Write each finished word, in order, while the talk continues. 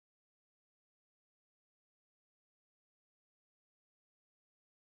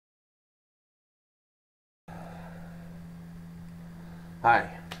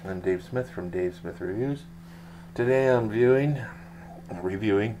Hi, I'm Dave Smith from Dave Smith Reviews. Today I'm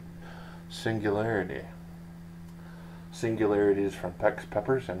reviewing Singularity. Singularity is from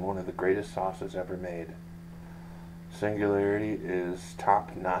Pexpeppers and one of the greatest sauces ever made. Singularity is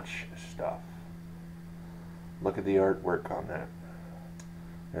top-notch stuff. Look at the artwork on that.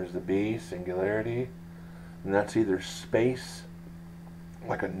 There's the B, Singularity, and that's either space,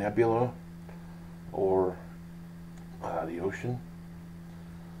 like a nebula, or the ocean.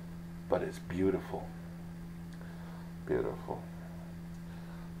 But it's beautiful. Beautiful.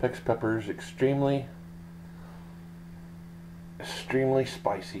 Pexpeppers, extremely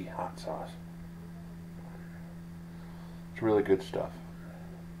spicy hot sauce. It's really good stuff.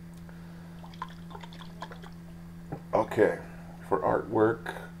 Okay, for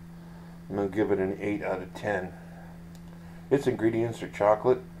artwork, I'm going to give it an 8 out of 10. Its ingredients are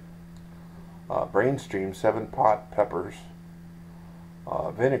chocolate, Brainstream 7-pot peppers,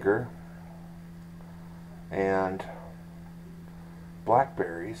 vinegar, and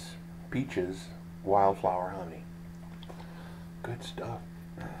blackberries, peaches, wildflower honey. Good stuff.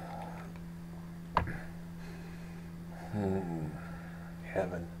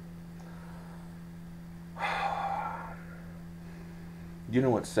 Heaven. You know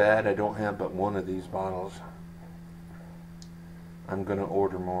what's sad? I don't have but one of these bottles. I'm gonna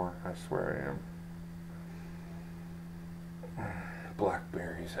order more. I swear I am.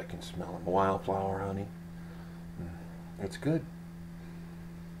 Blackberries, I can smell them. Wildflower honey. It's good.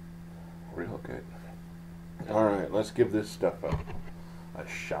 Real good. Alright, let's give this stuff a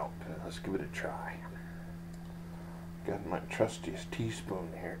shout. Let's give it a try. Got my trustiest teaspoon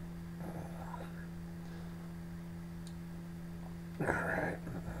here. Alright,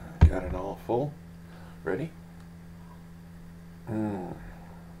 got it all full. Ready?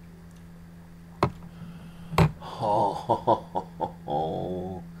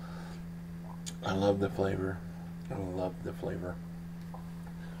 Oh, I love the flavor. I love the flavor.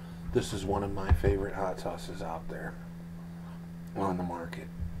 This is one of my favorite hot sauces out there on the market.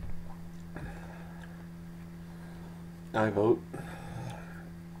 I vote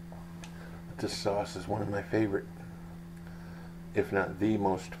this sauce is one of my favorite, if not the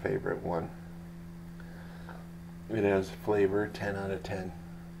most favorite one. It has flavor, 10 out of 10.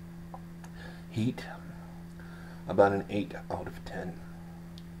 Heat, about an 8 out of 10.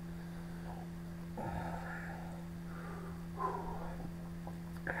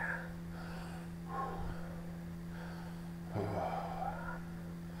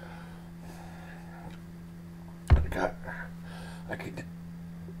 I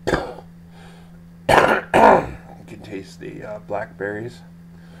can taste the blackberries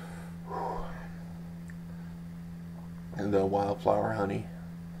and the wildflower honey.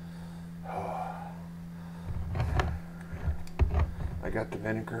 I got the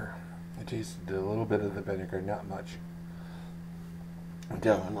vinegar. I tasted a little bit of the vinegar, not much. I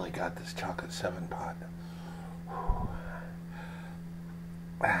definitely got this chocolate 7-pot.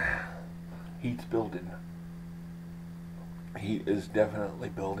 Heat's building. Heat is definitely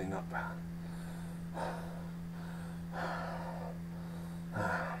building up.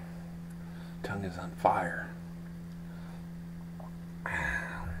 Tongue is on fire.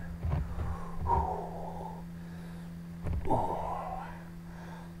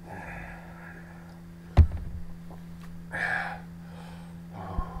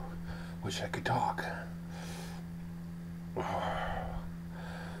 Wish I could talk.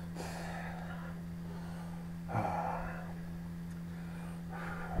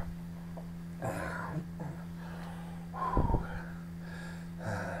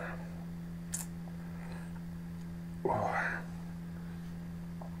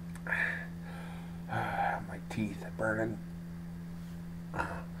 My teeth are burning.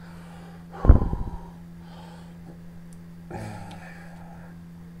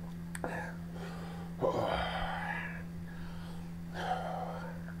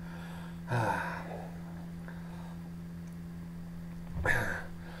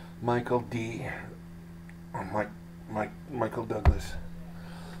 Michael D. Michael Douglas.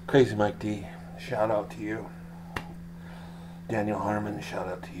 Crazy Mike D. Shout out to you. Daniel Harmon, shout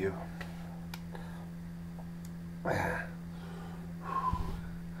out to you.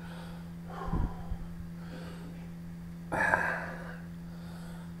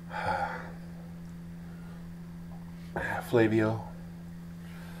 Flavio.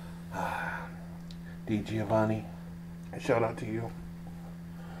 D. Giovanni, shout out to you.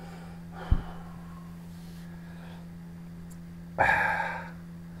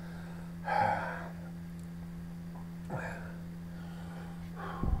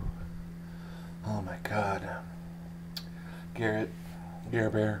 Oh my God. Garrett,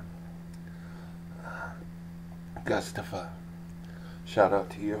 Bear. Gustafa, shout out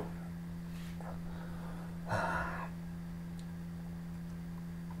to you.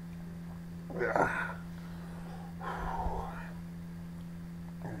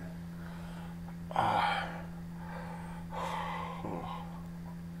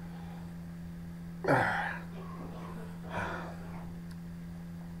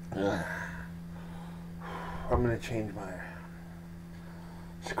 I'm going to change my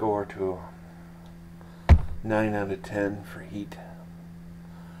score to 9 out of 10 for heat.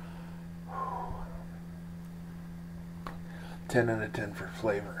 10 out of 10 for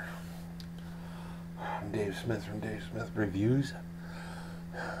flavor. I'm Dave Smith from Dave Smith Reviews.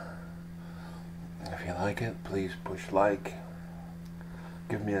 If you like it, please push like.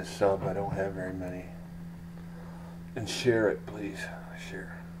 Give me a sub. I don't have very many. And share it, please.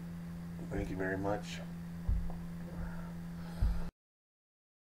 Share. Thank you very much.